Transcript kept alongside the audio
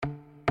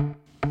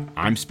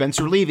I'm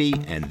Spencer Levy,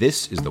 and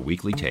this is the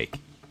Weekly Take.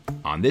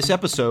 On this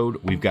episode,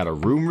 we've got a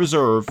room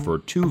reserved for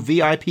two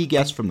VIP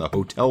guests from the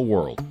hotel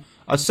world,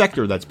 a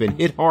sector that's been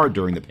hit hard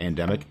during the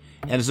pandemic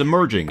and is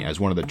emerging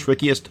as one of the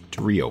trickiest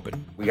to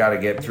reopen. We got to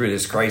get through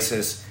this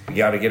crisis. We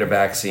got to get a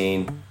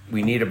vaccine.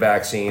 We need a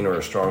vaccine or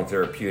a strong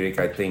therapeutic,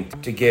 I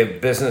think, to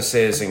give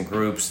businesses and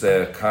groups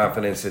the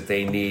confidence that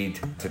they need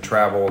to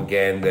travel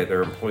again, that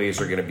their employees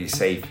are going to be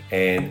safe.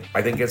 And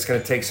I think it's going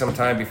to take some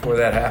time before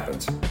that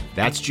happens.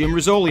 That's Jim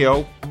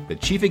Risoleo, the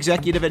Chief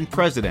Executive and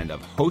President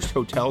of Host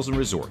Hotels and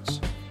Resorts,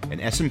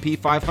 an S&P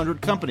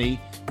 500 company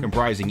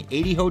comprising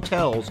 80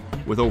 hotels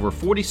with over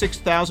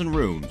 46,000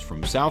 rooms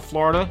from South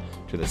Florida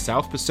to the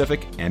South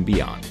Pacific and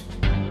beyond.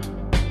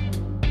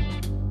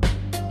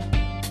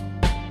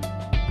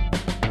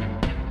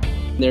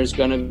 There's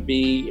going to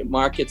be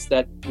markets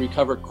that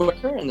recover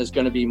quicker, and there's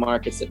going to be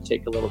markets that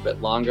take a little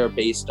bit longer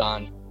based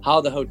on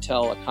how the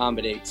hotel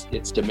accommodates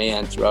its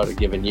demand throughout a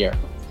given year.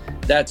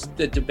 That's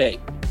the debate,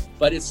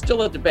 but it's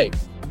still a debate.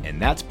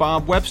 And that's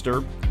Bob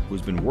Webster,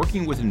 who's been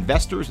working with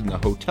investors in the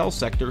hotel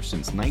sector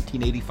since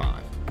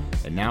 1985,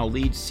 and now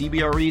leads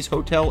CBRE's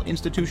Hotel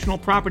Institutional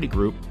Property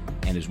Group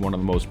and is one of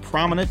the most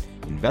prominent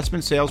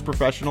investment sales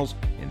professionals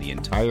in the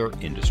entire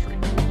industry.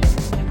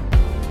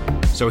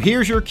 So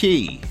here's your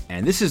key,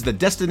 and this is the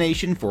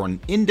destination for an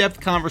in-depth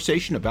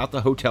conversation about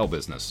the hotel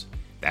business.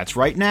 That's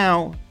right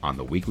now on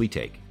the Weekly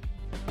Take.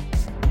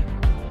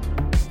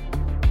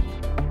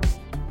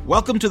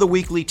 Welcome to the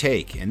Weekly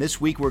Take, and this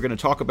week we're going to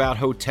talk about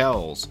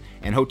hotels.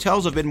 And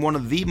hotels have been one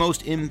of the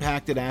most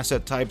impacted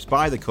asset types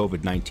by the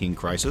COVID-19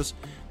 crisis.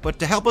 But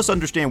to help us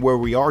understand where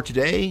we are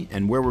today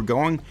and where we're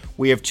going,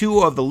 we have two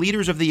of the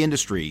leaders of the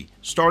industry,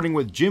 starting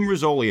with Jim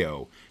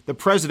Risoleo, the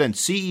President,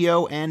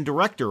 CEO, and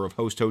Director of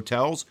Host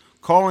Hotels,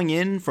 calling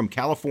in from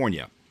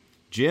California.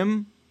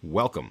 Jim,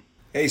 welcome.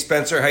 Hey,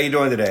 Spencer. How you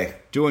doing today?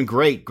 Doing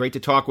great. Great to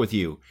talk with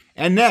you.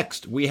 And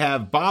next, we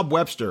have Bob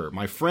Webster,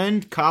 my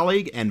friend,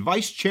 colleague, and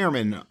Vice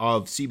Chairman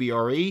of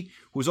CBRE,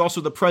 who is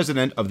also the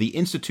President of the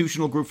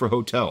Institutional Group for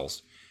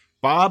Hotels.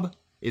 Bob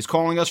is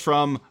calling us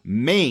from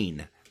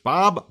Maine.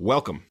 Bob,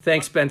 welcome.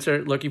 Thanks,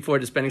 Spencer. Looking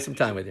forward to spending some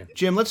time with you.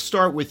 Jim, let's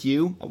start with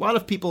you. A lot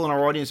of people in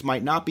our audience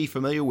might not be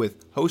familiar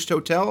with Host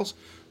Hotels.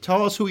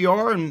 Tell us who you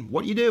are and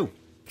what you do.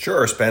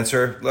 Sure,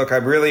 Spencer. Look, I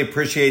really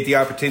appreciate the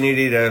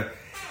opportunity to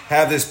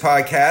have this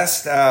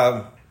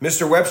podcast.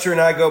 Mr. Webster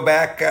and I go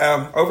back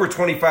over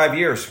 25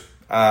 years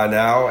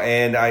now,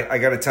 and I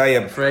got to tell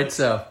you, Afraid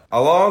so.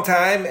 A long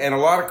time and a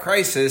lot of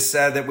crisis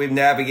that we've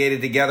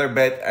navigated together,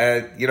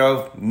 but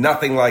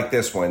nothing like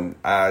this one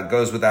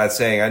goes without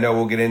saying. I know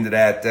we'll get into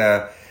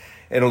that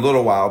in a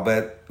little while,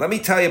 but let me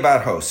tell you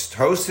about Host.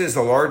 Host is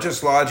the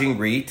largest lodging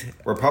REIT.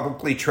 We're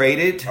publicly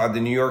traded on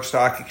the New York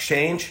Stock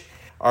Exchange.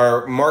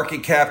 Our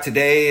market cap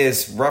today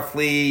is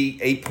roughly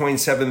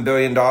 $8.7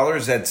 billion.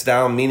 That's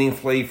down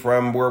meaningfully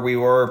from where we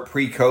were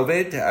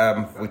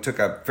pre-COVID. We took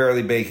a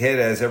fairly big hit,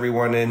 as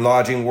everyone in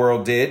lodging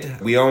world did.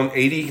 We own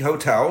 80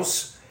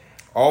 hotels,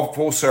 all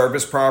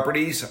full-service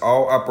properties,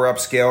 all upper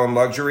upscale and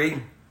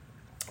luxury,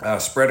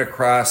 spread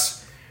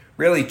across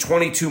really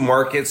 22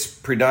 markets,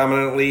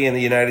 predominantly in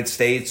the United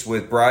States,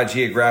 with broad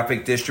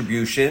geographic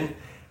distribution.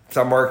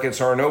 Some markets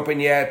aren't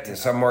open yet.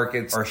 Some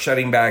markets are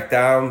shutting back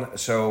down.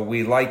 So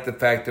we like the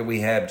fact that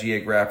we have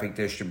geographic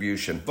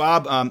distribution.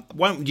 Bob,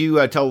 why don't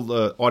you tell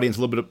the audience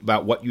a little bit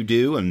about what you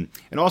do and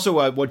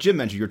also what Jim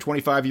mentioned, your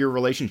 25-year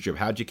relationship.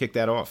 How'd you kick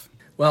that off?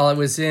 Well, it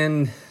was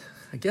in,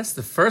 I guess,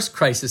 the first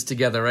crisis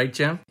together, right,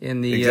 Jim?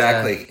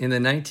 Exactly. In the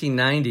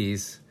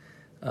 1990s,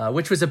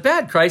 which was a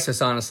bad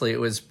crisis, honestly. It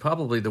was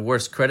probably the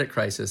worst credit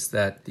crisis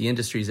that the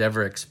industry's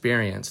ever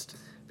experienced.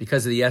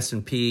 Because of the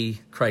S&P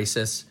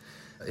crisis,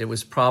 it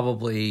was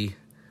probably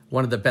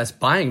one of the best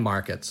buying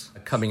markets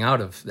coming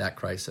out of that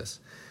crisis.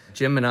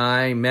 Jim and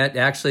I met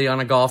actually on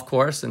a golf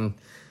course, and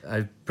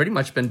I've pretty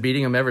much been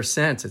beating him ever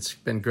since. It's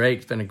been great.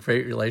 It's been a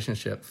great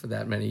relationship for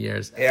that many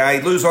years. Yeah, I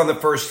lose on the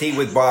first tee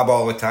with Bob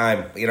all the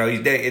time.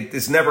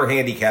 It's never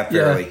handicapped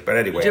fairly. Yeah. But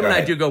anyway, Jim and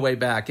I do go way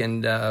back,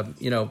 and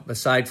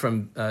aside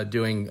from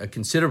doing a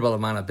considerable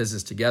amount of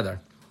business together,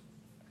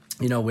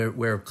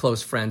 we're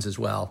close friends as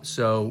well.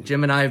 So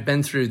Jim and I have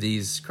been through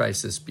these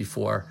crises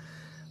before.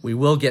 We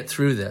will get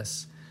through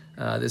this.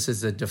 This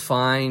is a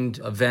defined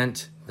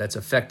event that's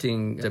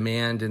affecting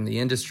demand in the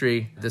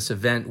industry. This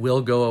event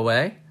will go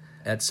away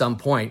at some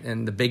point,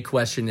 and the big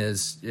question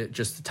is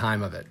just the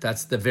time of it.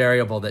 That's the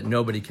variable that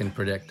nobody can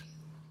predict.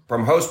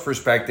 From Host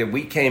perspective,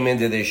 we came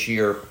into this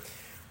year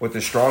with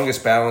the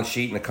strongest balance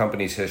sheet in the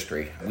company's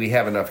history. We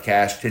have enough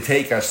cash to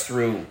take us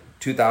through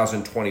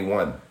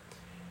 2021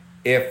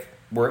 if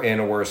we're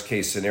in a worst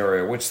case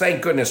scenario, which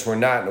thank goodness we're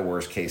not in a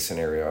worst case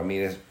scenario. I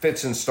mean, it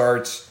fits and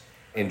starts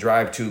in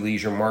drive-to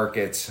leisure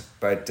markets.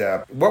 But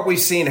what we've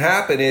seen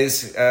happen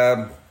is,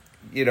 our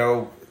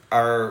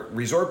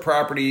resort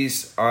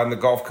properties on the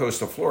Gulf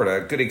Coast of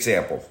Florida, a good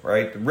example,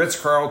 right?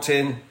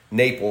 Ritz-Carlton,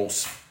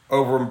 Naples,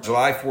 over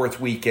July 4th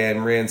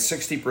weekend, ran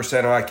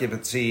 60%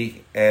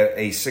 occupancy at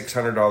a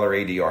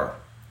 $600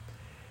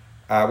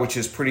 ADR, which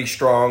is pretty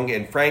strong.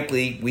 And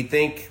frankly, we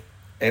think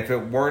If it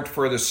weren't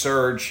for the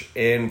surge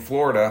in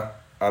Florida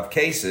of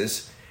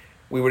cases,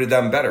 we would have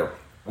done better.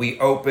 We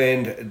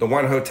opened the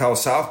One Hotel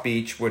South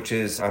Beach, which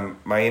is on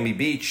Miami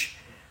Beach,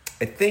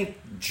 I think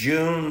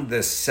June the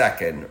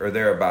 2nd or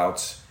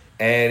thereabouts.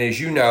 And as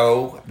you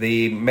know,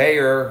 the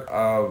mayor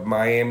of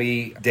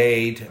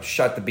Miami-Dade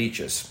shut the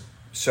beaches.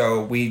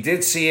 So we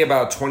did see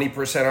about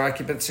 20%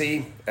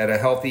 occupancy at a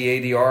healthy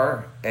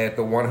ADR at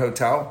the One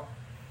Hotel,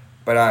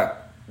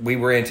 but we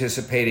were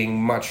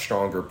anticipating much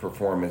stronger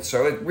performance.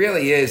 So it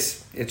really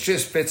is, it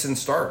just fits and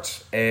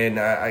starts.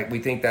 And we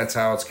think that's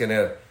how it's going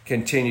to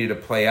continue to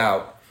play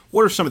out.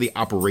 What are some of the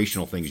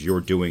operational things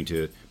you're doing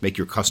to make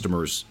your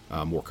customers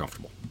more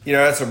comfortable? You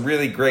know, that's a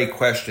really great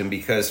question,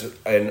 because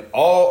in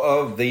all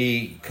of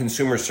the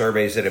consumer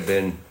surveys that have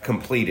been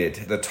completed,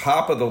 the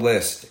top of the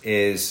list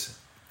is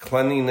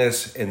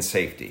cleanliness and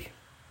safety.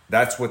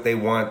 That's what they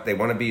want. They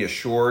want to be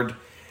assured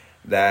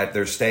that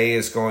their stay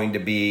is going to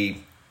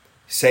be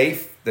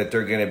safe, that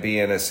they're going to be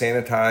in a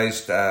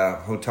sanitized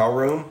hotel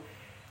room.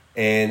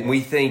 And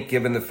we think,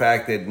 given the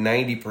fact that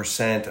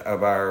 90%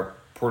 of our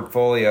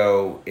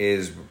portfolio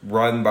is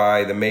run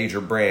by the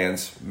major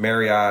brands,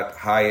 Marriott,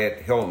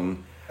 Hyatt,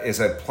 Hilton, is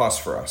a plus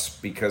for us,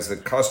 because the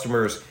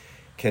customers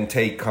can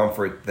take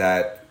comfort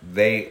that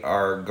they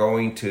are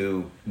going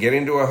to get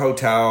into a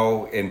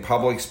hotel in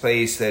public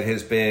space that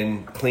has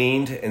been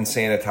cleaned and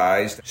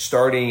sanitized.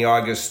 Starting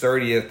August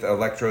 30th,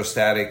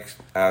 electrostatic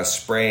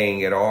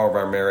spraying at all of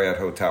our Marriott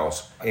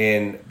hotels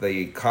in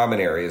the common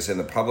areas, in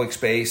the public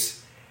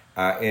space,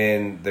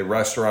 in the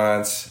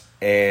restaurants,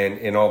 and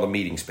in all the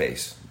meeting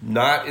space.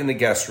 Not in the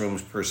guest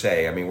rooms per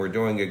se. I mean, we're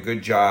doing a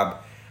good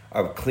job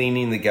of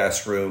cleaning the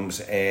guest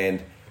rooms,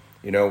 and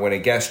you know, when a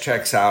guest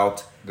checks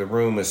out, the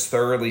room is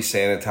thoroughly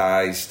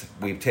sanitized.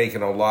 We've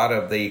taken a lot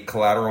of the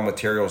collateral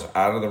materials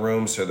out of the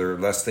room, so there are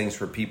less things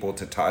for people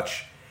to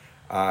touch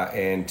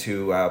and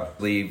to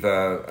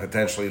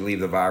potentially leave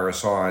the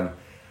virus on.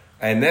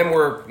 And then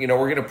we're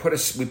going to put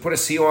a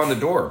seal on the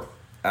door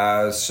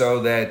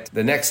so that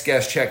the next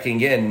guest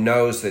checking in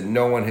knows that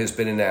no one has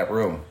been in that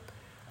room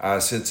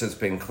since it's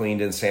been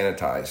cleaned and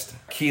sanitized.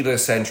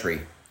 Keyless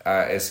entry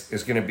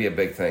is going to be a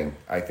big thing,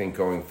 I think,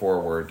 going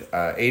forward.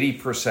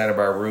 80% of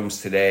our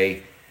rooms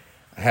today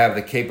have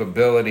the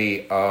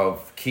capability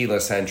of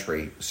keyless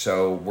entry.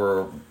 So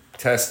we're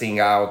testing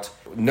out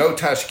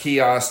no-touch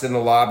kiosk in the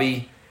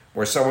lobby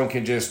where someone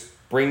can just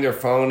bring their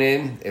phone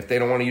in. If they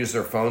don't want to use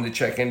their phone to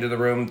check into the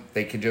room,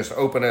 they can just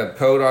open a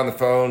code on the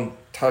phone,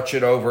 touch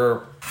it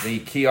over the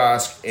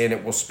kiosk, and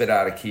it will spit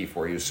out a key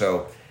for you.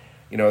 So,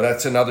 you know,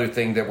 that's another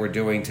thing that we're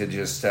doing to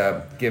just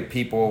give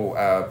people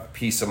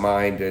peace of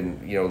mind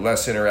and, you know,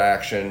 less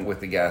interaction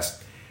with the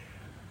guests.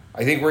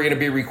 I think we're going to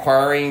be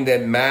requiring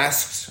that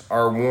masks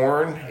are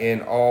worn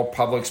in all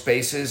public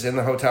spaces in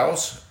the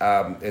hotels.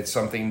 It's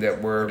something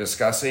that we're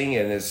discussing,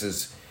 and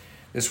this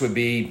would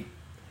be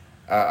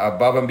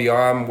above and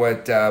beyond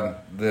what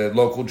the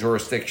local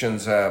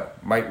jurisdictions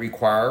might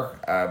require.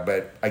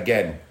 But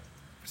again,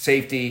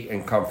 safety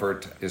and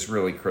comfort is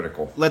really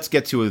critical. Let's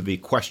get to the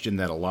question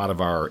that a lot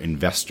of our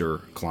investor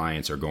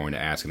clients are going to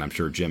ask, and I'm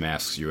sure Jim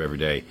asks you every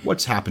day.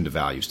 What's happened to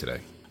values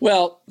today?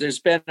 Well, there's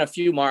been a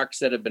few marks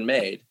that have been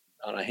made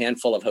on a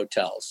handful of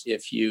hotels.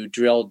 If you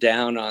drill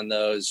down on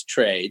those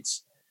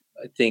trades,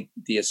 I think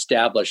the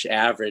established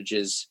average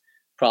is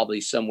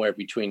probably somewhere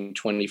between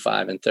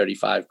 25 and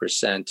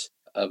 35%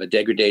 of a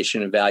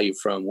degradation in value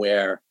from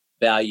where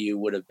value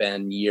would have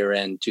been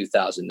year-end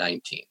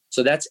 2019.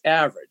 So that's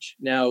average.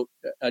 Now,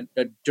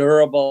 a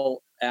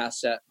durable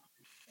asset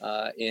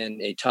in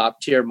a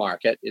top-tier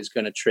market is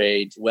going to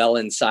trade well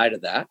inside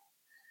of that.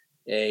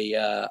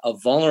 A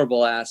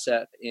vulnerable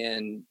asset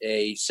in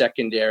a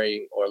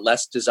secondary or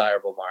less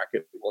desirable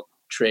market will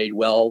trade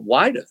well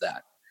wide of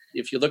that.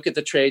 If you look at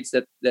the trades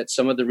that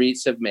some of the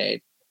REITs have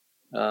made,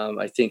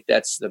 I think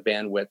that's the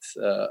bandwidth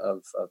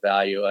of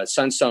value.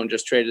 Sunstone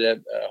just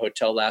traded a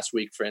hotel last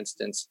week, for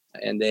instance,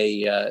 and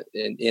they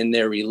in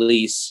their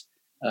release,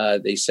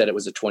 they said it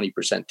was a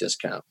 20%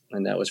 discount,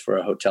 and that was for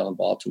a hotel in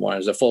Baltimore. It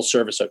was a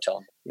full-service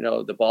hotel. You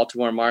know, the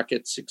Baltimore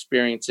market's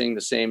experiencing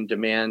the same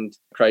demand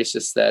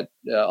crisis that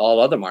all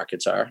other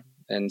markets are,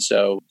 and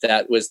so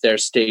that was their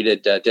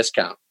stated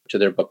discount to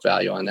their book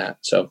value on that.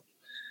 So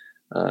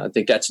I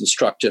think that's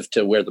instructive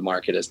to where the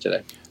market is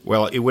today.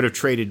 Well, it would have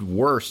traded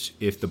worse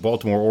if the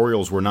Baltimore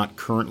Orioles were not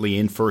currently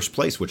in first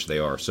place, which they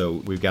are. So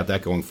we've got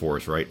that going for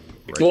us, right?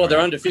 Well, they're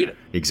undefeated.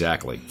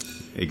 Exactly.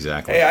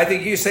 Hey, I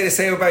think you say the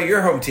same about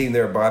your home team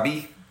there,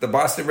 Bobby, the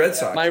Boston Red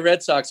Sox. My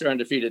Red Sox are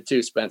undefeated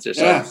too, Spencer.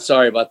 So I'm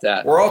sorry about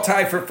that. We're all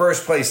tied for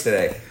first place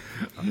today.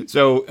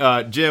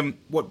 So, Jim,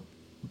 what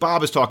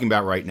Bob is talking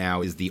about right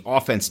now is the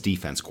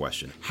offense-defense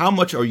question. How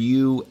much are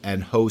you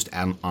and Host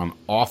on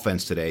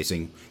offense today,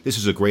 saying this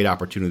is a great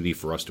opportunity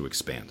for us to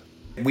expand?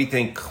 We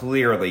think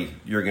clearly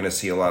you're going to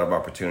see a lot of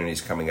opportunities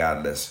coming out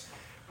of this,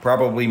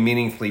 probably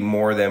meaningfully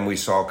more than we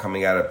saw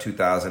coming out of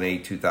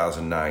 2008,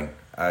 2009.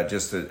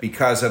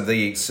 because of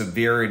the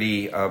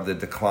severity of the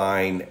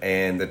decline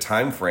and the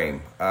time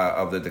frame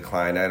of the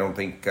decline. I don't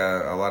think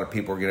a lot of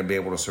people are going to be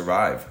able to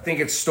survive. I think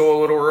it's still a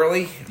little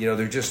early.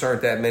 There just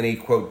aren't that many,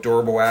 quote,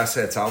 durable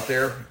assets out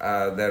there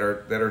that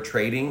are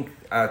trading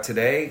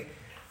today.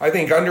 I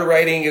think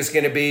underwriting is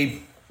going to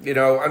be,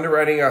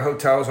 underwriting a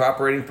hotel's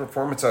operating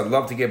performance. I'd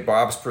love to get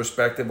Bob's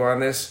perspective on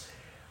this.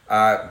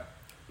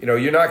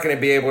 You're not going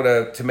to be able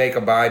to make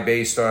a buy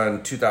based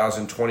on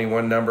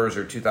 2021 numbers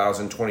or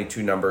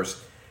 2022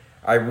 numbers.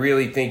 I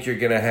really think you're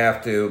going to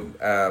have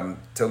to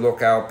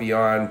look out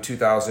beyond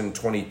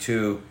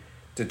 2022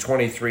 to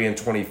 23 and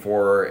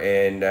 24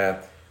 and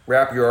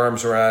wrap your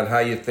arms around how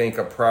you think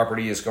a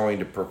property is going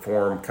to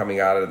perform coming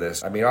out of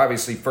this. I mean,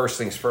 obviously, first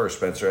things first,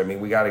 Spencer. I mean,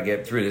 we got to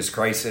get through this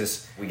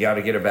crisis. We got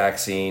to get a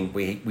vaccine.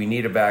 We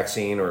need a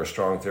vaccine or a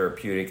strong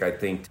therapeutic, I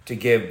think, to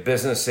give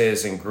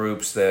businesses and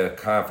groups the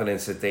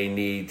confidence that they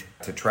need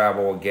to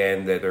travel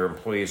again, that their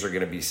employees are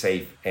going to be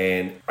safe.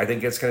 And I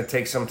think it's going to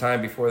take some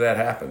time before that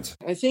happens.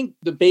 I think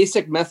the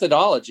basic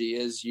methodology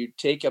is you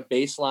take a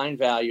baseline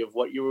value of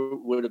what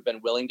you would have been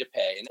willing to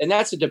pay. And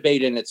that's a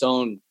debate in its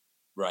own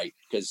right,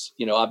 because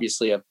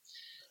obviously a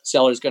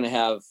seller is going to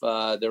have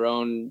their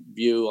own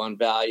view on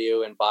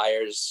value, and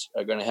buyers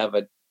are going to have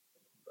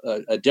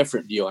a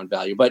different view on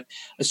value. But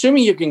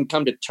assuming you can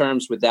come to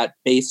terms with that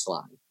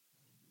baseline,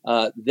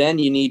 then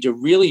you need to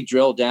really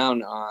drill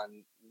down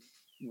on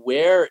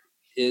where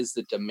is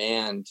the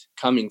demand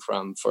coming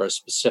from for a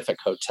specific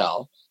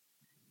hotel,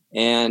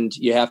 and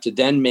you have to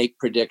then make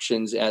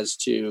predictions as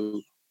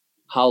to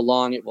how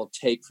long it will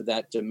take for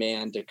that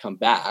demand to come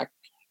back.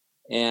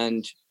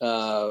 And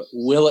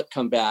will it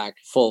come back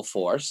full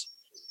force?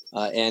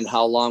 And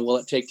how long will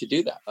it take to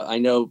do that? I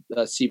know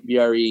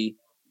CBRE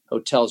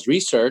Hotels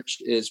Research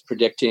is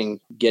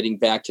predicting getting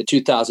back to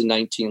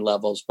 2019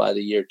 levels by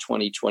the year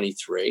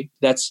 2023.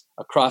 That's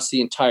across the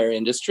entire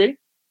industry.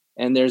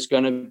 And there's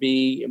going to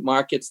be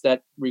markets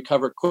that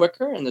recover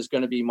quicker, and there's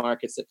going to be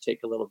markets that take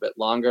a little bit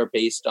longer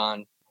based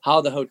on how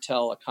the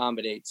hotel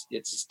accommodates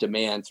its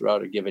demand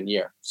throughout a given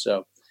year.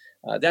 So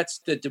that's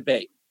the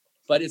debate.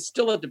 But it's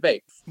still a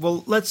debate.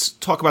 Well, let's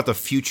talk about the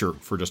future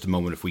for just a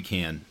moment, if we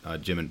can,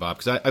 Jim and Bob,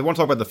 because I want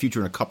to talk about the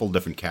future in a couple of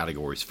different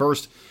categories.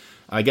 First,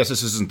 I guess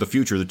this isn't the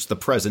future, it's the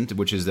present,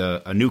 which is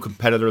a new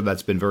competitor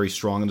that's been very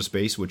strong in the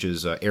space, which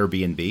is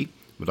Airbnb.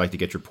 Would like to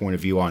get your point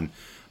of view on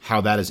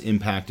how that has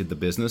impacted the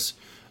business.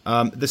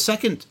 The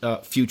second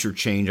future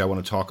change I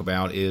want to talk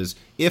about is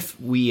if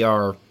we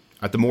are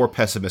at the more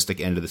pessimistic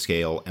end of the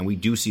scale, and we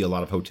do see a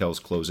lot of hotels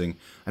closing,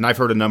 and I've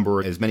heard a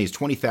number, as many as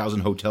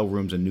 20,000 hotel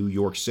rooms in New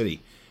York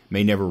City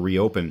may never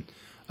reopen.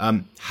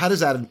 How does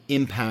that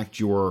impact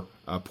your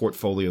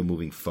portfolio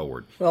moving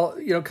forward? Well,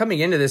 coming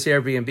into this,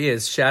 Airbnb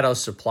is shadow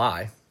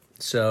supply.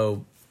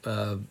 So,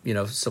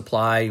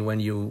 supply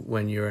when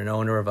you're an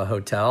owner of a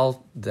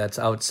hotel that's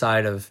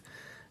outside of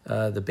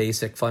the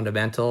basic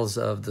fundamentals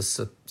of the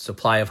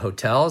supply of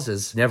hotels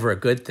is never a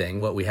good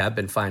thing. What we have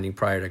been finding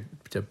prior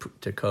to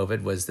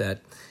COVID was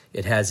that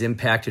it has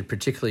impacted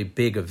particularly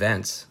big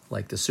events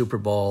like the Super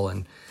Bowl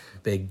and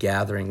big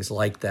gatherings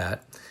like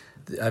that.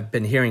 I've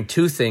been hearing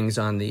two things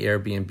on the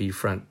Airbnb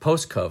front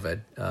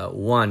post-COVID.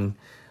 One,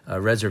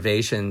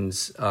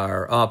 reservations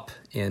are up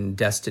in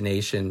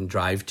destination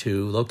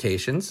drive-to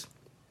locations,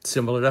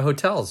 similar to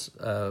hotels.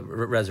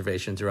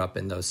 Reservations are up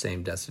in those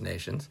same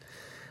destinations.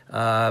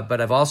 But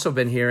I've also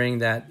been hearing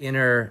that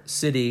inner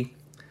city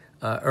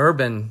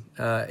urban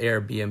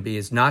Airbnb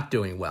is not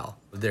doing well.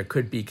 There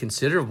could be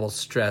considerable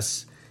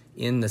stress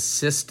in the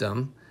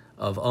system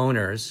of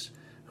owners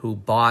who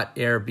bought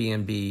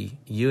Airbnb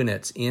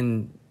units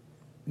in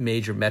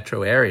major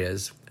metro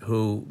areas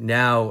who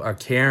now are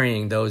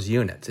carrying those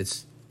units.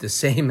 It's the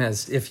same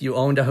as if you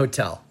owned a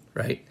hotel,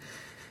 right?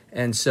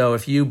 And so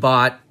if you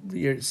bought,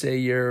 you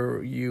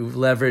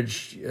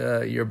leveraged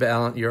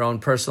your own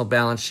personal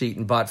balance sheet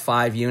and bought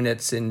 5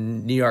 units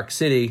in New York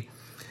City,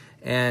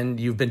 and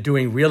you've been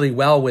doing really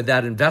well with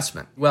that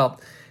investment. Well,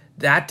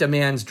 that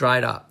demand's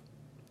dried up.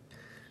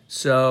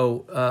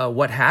 So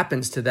what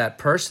happens to that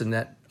person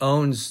that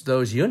owns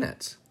those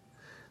units?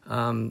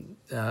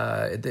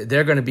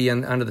 They're going to be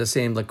under the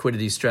same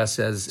liquidity stress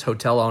as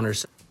hotel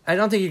owners. I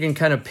don't think you can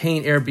kind of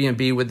paint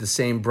Airbnb with the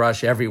same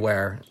brush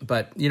everywhere.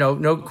 But,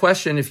 no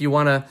question, if you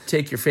want to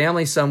take your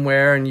family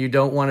somewhere and you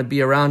don't want to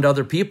be around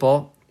other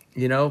people,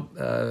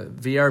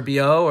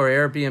 VRBO or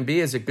Airbnb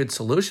is a good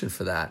solution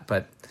for that.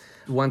 But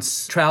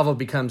once travel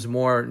becomes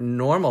more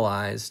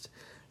normalized,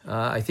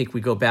 I think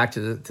we go back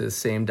to the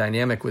same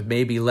dynamic with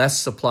maybe less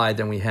supply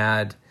than we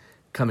had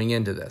coming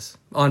into this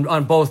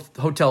on both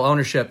hotel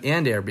ownership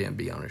and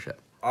Airbnb ownership.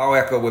 I'll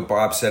echo what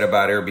Bob said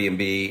about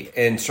Airbnb.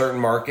 In certain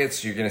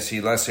markets, you're going to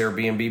see less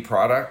Airbnb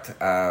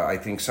product. I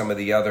think some of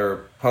the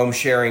other home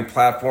sharing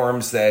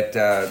platforms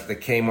that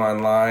came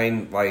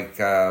online, like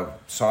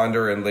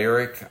Sonder and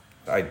Lyric,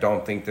 I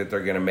don't think that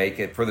they're going to make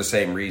it for the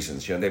same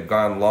reasons. They've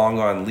gone long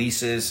on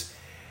leases,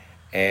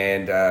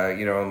 and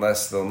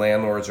unless the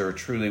landlords are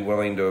truly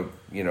willing to,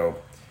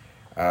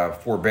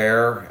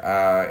 forbear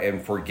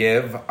and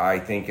forgive, I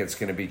think it's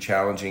going to be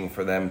challenging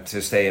for them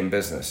to stay in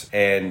business.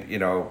 And,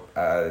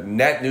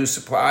 net new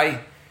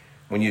supply,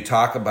 when you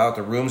talk about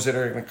the rooms that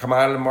are going to come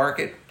out of the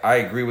market, I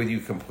agree with you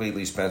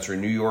completely, Spencer.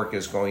 New York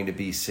is going to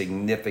be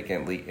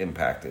significantly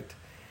impacted.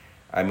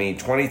 I mean,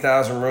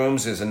 20,000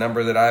 rooms is a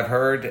number that I've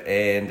heard,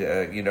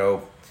 and,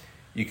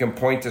 you can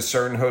point to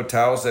certain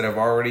hotels that have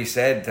already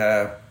said,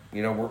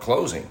 we're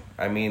closing.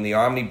 I mean, the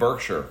Omni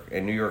Berkshire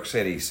in New York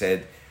City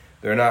said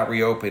they're not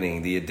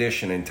reopening. The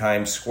Edition in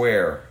Times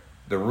Square,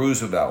 the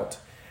Roosevelt,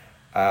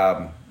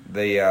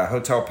 the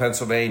Hotel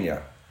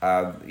Pennsylvania.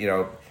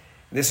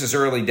 This is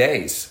early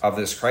days of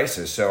this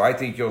crisis. So I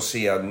think you'll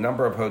see a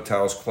number of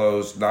hotels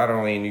close, not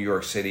only in New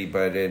York City,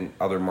 but in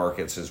other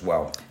markets as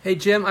well. Hey,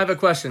 Jim, I have a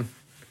question.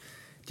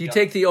 Do you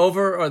take the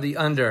over or the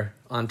under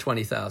on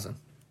 20,000?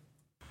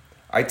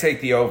 I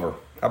take the over.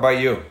 How about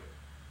you?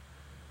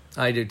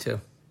 I do too.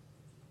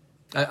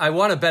 I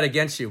want to bet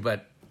against you,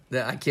 but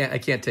I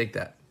can't take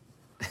that.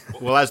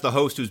 Well, as the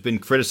host who's been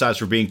criticized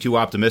for being too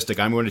optimistic,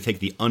 I'm going to take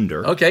the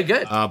under. Okay,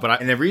 good.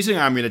 And the reason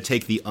I'm going to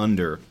take the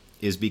under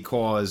is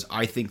because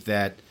I think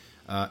that,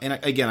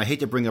 again, I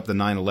hate to bring up the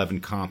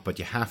 9/11 comp, but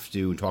you have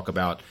to talk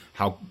about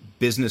how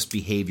business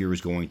behavior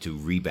is going to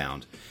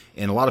rebound.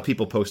 And a lot of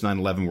people post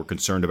 9/11 were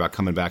concerned about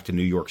coming back to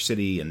New York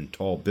City and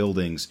tall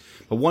buildings.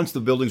 But once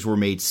the buildings were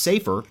made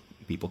safer,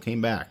 people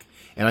came back.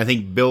 And I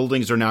think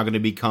buildings are now going to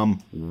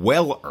become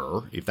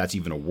weller, if that's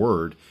even a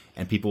word,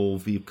 and people will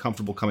be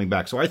comfortable coming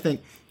back. So I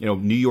think,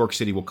 New York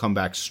City will come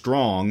back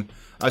strong.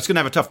 It's going to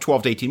have a tough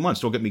 12 to 18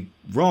 months. Don't get me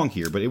wrong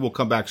here, but it will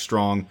come back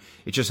strong.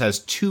 It just has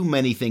too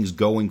many things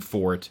going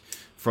for it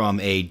from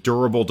a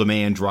durable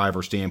demand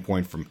driver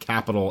standpoint, from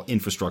capital,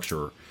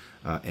 infrastructure,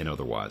 and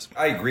otherwise.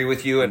 I agree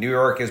with you. New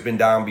York has been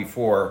down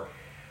before,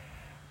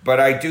 but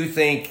I do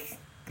think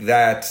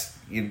that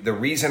the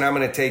reason I'm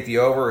going to take the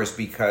over is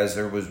because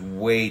there was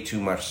way too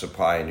much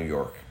supply in New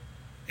York.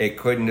 It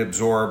couldn't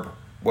absorb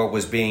what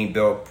was being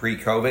built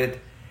pre-COVID.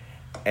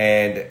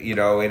 And,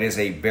 it is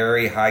a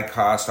very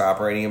high-cost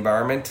operating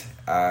environment.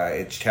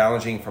 It's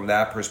challenging from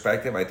that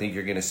perspective. I think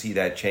you're going to see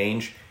that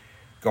change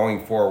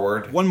going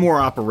forward. One more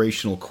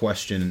operational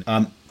question.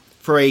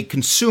 For a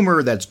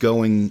consumer that's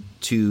going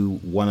to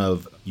one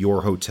of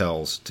your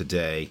hotels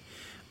today,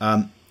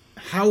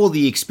 how will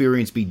the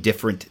experience be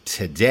different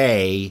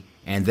today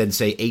and then,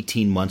 say,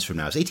 18 months from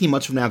now? Does 18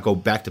 months from now go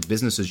back to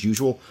business as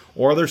usual?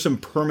 Or are there some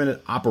permanent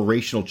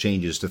operational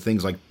changes to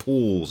things like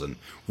pools and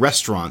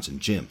restaurants and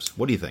gyms?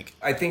 What do you think?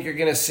 I think you're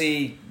going to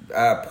see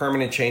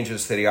permanent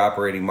changes to the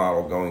operating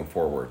model going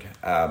forward.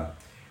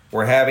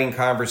 We're having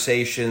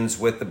conversations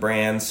with the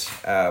brands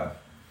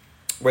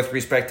with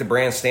respect to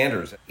brand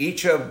standards.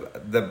 Each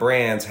of the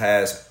brands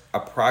has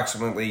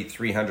approximately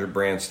 300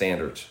 brand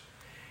standards.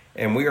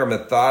 And we are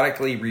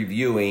methodically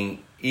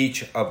reviewing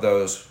each of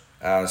those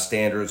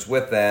standards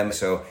with them.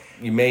 So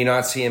you may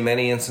not see in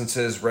many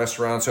instances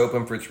restaurants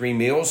open for 3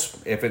 meals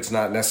if it's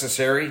not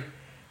necessary.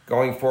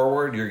 Going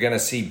forward, you're going to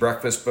see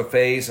breakfast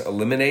buffets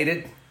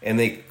eliminated. In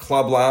the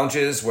club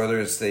lounges, whether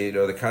it's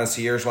the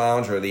concierge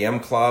lounge or the M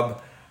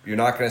Club, you're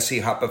not going to see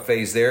hot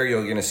buffets there.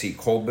 You're going to see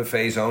cold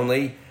buffets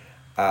only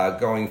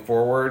going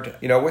forward.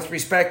 With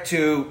respect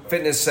to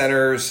fitness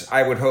centers,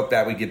 I would hope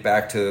that we get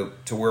back to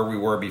where we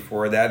were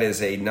before. That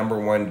is a number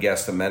one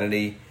guest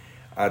amenity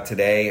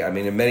today. I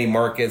mean, in many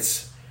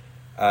markets,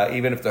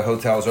 even if the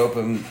hotel's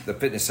open, the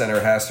fitness center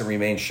has to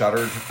remain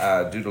shuttered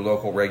due to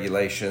local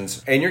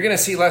regulations. And you're going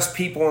to see less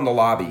people in the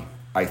lobby,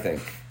 I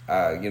think.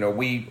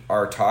 We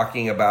are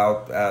talking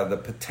about the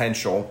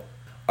potential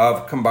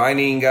of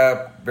combining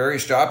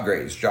various job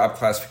grades, job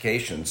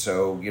classifications.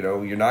 So,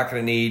 you're not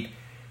going to need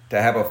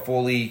to have a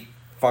fully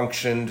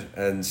functioned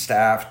and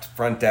staffed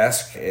front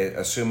desk,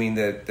 assuming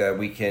that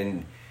we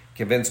can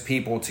convince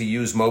people to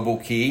use mobile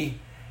key.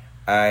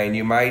 And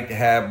you might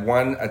have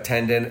one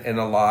attendant in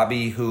a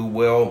lobby who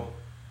will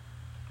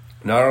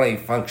not only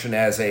function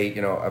as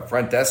a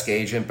front desk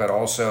agent, but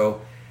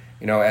also,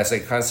 as a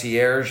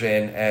concierge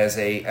and as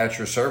a at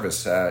your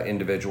service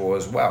individual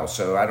as well.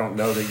 So I don't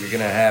know that you're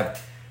going to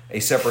have a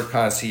separate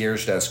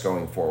concierge desk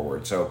going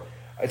forward. So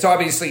it's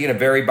obviously going to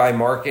vary by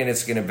market.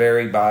 It's going to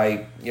vary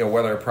by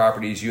whether a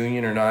property is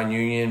union or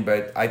non-union.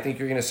 But I think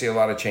you're going to see a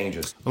lot of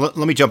changes. Let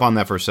me jump on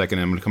that for a second.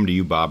 I'm going to come to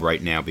you, Bob,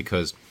 right now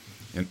because.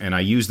 And I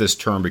use this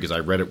term because I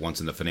read it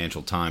once in the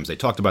Financial Times. They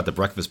talked about the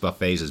breakfast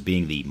buffets as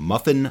being the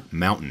muffin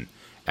mountain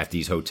at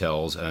these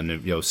hotels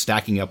and,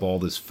 stacking up all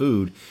this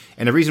food.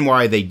 And the reason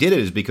why they did it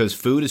is because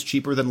food is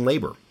cheaper than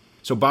labor.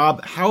 So,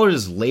 Bob, how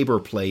does labor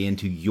play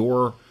into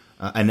your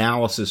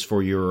analysis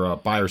for your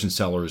buyers and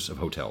sellers of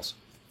hotels?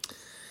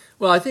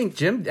 Well, I think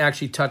Jim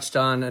actually touched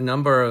on a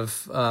number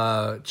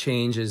of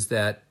changes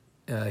that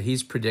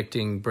he's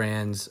predicting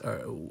brands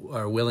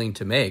are willing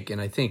to make. And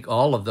I think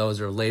all of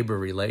those are labor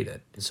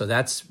related. So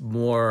that's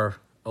more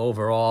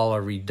overall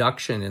a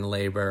reduction in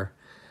labor,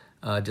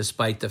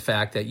 despite the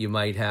fact that you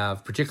might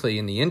have, particularly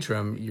in the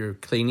interim, your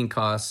cleaning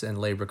costs and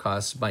labor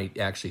costs might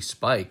actually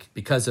spike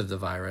because of the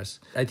virus.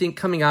 I think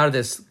coming out of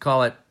this,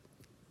 call it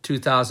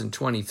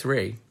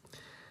 2023,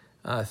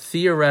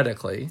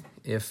 Theoretically,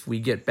 if we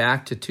get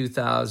back to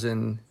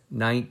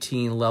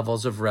 2019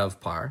 levels of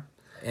RevPAR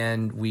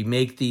and we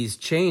make these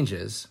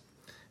changes,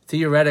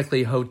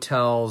 theoretically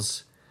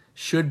hotels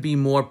should be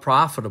more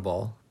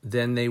profitable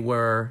than they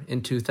were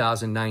in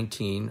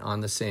 2019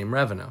 on the same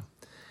revenue,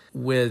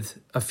 with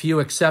a few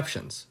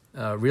exceptions.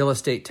 Real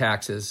estate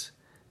taxes,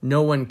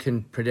 no one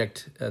can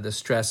predict the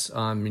stress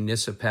on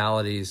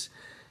municipalities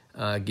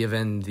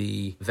given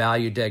the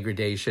value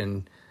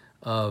degradation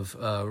of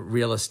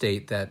real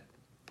estate that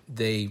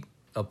they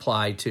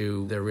apply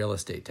to their real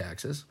estate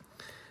taxes.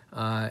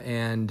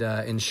 And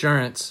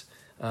insurance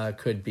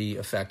could be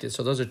affected.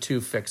 So those are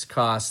two fixed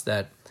costs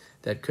that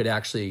could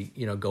actually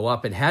go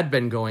up and had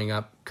been going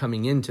up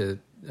coming into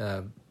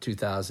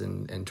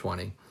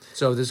 2020.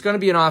 So there's going to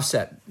be an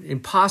offset.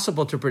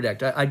 Impossible to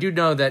predict. I do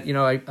know that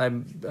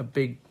I'm a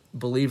big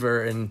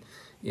believer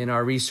in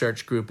our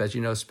research group, as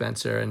you know,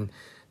 Spencer, and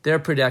they're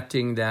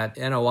predicting that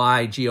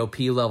NOI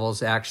GOP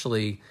levels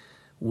actually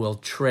will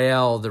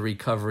trail the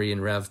recovery in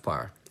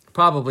RevPAR,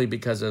 probably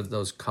because of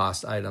those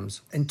cost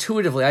items.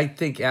 Intuitively, I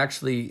think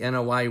actually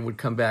NOI would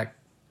come back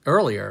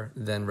earlier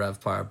than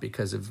RevPAR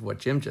because of what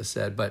Jim just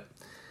said, but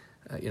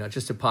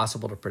just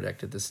impossible to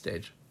predict at this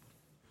stage.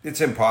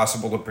 It's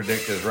impossible to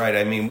predict is right.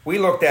 I mean, we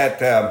looked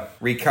at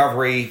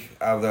recovery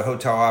of the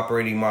hotel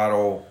operating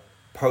model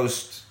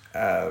post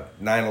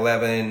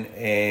 9/11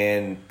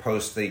 and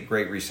post the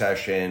Great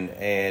Recession.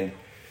 And,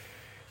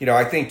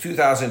 I think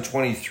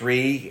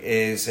 2023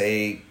 is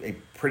a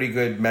pretty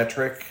good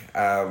metric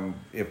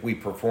if we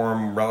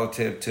perform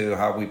relative to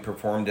how we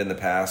performed in the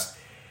past.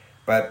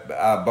 But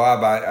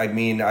Bob,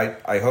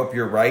 I hope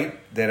you're right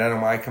that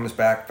NOI comes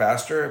back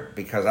faster,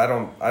 because I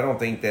don't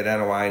think that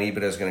NOI and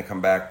EBITDA is going to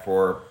come back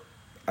for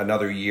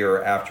another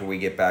year after we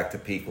get back to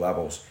peak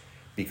levels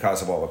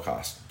because of all the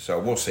costs. So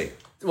we'll see.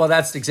 Well,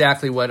 that's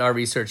exactly what our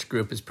research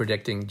group is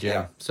predicting, Jim.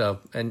 Yeah. So,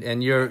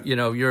 and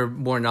you're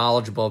more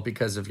knowledgeable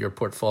because of your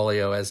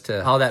portfolio as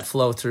to how that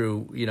flow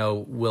through,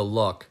 will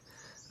look.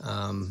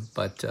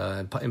 But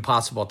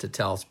impossible to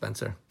tell,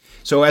 Spencer.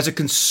 So as a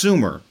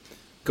consumer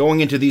going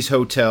into these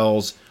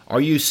hotels,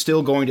 are you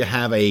still going to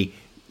have a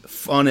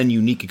fun and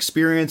unique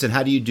experience? And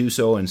how do you do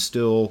so and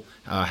still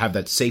have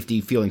that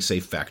feeling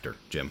safe factor,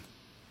 Jim?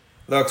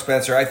 Look,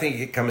 Spencer, I think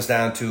it comes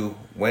down to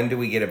when do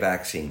we get a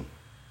vaccine?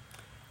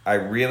 I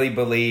really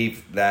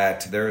believe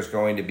that there's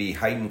going to be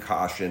heightened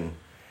caution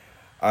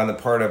on the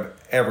part of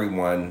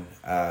everyone,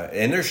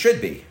 and there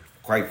should be,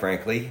 quite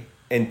frankly,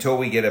 until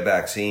we get a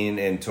vaccine,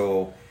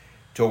 until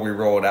we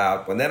roll it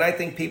out. And then I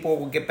think people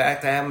will get back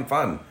to having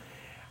fun.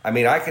 I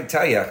mean, I can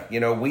tell you,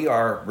 we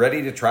are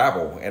ready to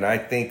travel, and I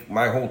think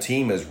my whole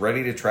team is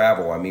ready to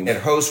travel. I mean,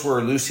 at Host,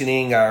 we're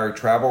loosening our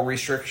travel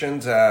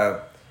restrictions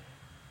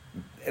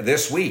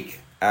this week,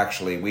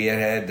 actually. We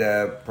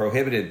had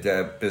prohibited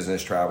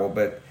business travel,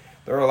 but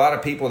there are a lot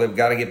of people that have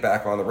got to get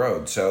back on the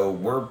road. So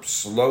we're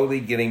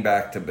slowly getting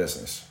back to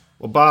business.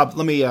 Well, Bob,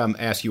 let me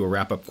ask you a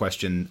wrap-up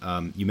question.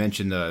 You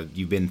mentioned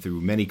you've been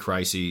through many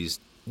crises.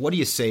 What do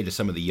you say to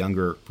some of the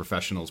younger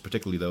professionals,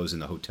 particularly those in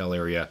the hotel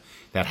area,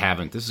 that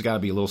haven't? This has got to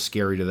be a little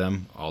scary to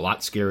them, a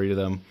lot scary to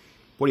them.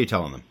 What are you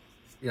telling them?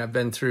 I've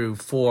been through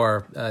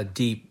 4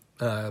 deep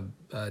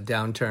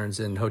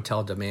downturns in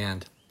hotel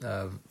demand,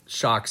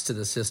 shocks to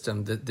the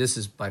system. This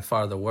is by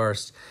far the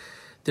worst.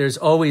 There's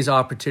always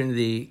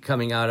opportunity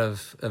coming out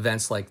of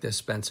events like this,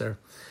 Spencer.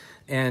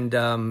 And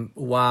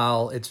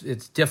while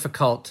it's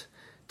difficult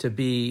to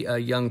be a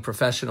young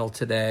professional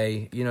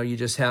today, you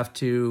just have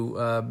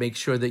to make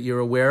sure that you're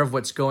aware of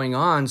what's going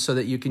on so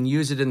that you can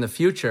use it in the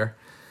future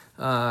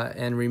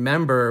and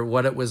remember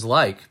what it was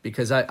like.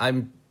 Because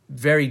I'm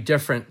very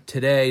different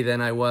today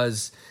than I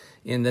was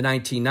in the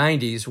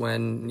 1990s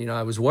when,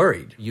 I was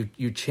worried.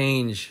 You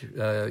change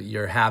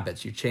your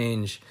habits, you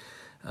change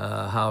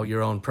how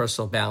your own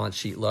personal balance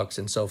sheet looks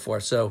and so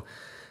forth. So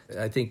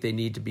I think they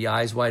need to be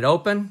eyes wide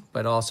open,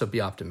 but also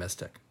be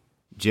optimistic.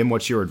 Jim,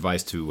 what's your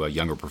advice to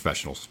younger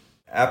professionals?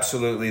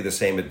 Absolutely the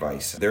same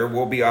advice. There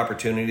will be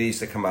opportunities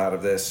to come out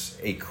of this.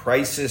 A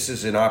crisis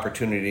is an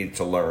opportunity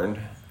to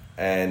learn,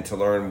 and to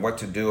learn what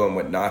to do and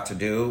what not to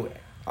do.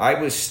 I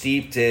was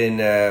steeped in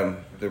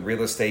the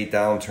real estate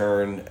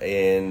downturn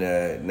in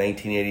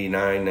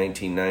 1989,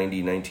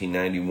 1990,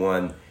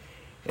 1991,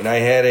 and I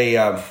had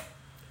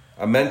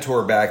a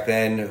mentor back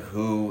then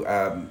who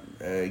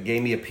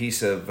gave me a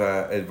piece of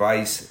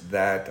advice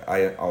that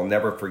I'll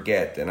never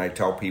forget, and I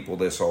tell people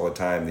this all the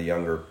time, the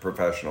younger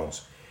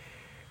professionals.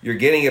 You're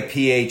getting a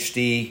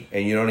PhD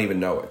and you don't even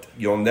know it.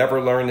 You'll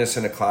never learn this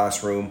in a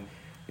classroom.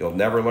 You'll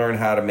never learn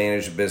how to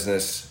manage a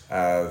business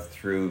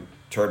through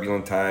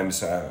turbulent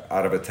times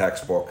out of a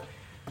textbook.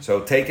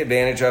 So take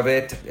advantage of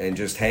it and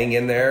just hang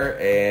in there,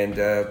 and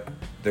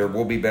there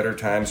will be better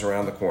times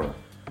around the corner.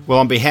 Well,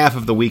 on behalf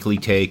of the Weekly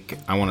Take,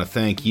 I want to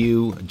thank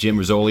you, Jim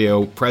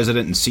Risoleo,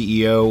 President and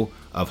CEO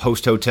of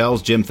Host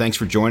Hotels. Jim, thanks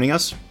for joining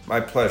us. My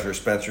pleasure,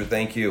 Spencer.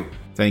 Thank you.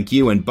 Thank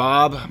you. And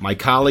Bob, my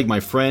colleague, my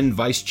friend,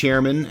 Vice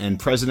Chairman and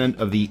President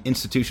of the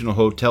Institutional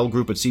Hotel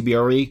Group at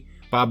CBRE,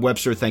 Bob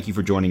Webster, thank you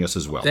for joining us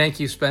as well. Thank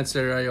you,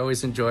 Spencer. I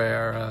always enjoy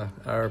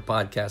our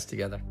podcast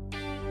together.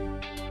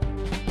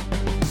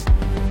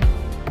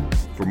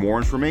 For more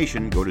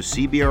information, go to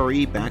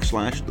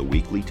CBRE/The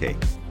Weekly Take.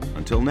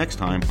 Until next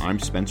time, I'm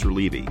Spencer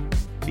Levy.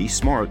 Be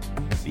smart,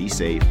 be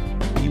safe,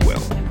 be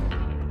well.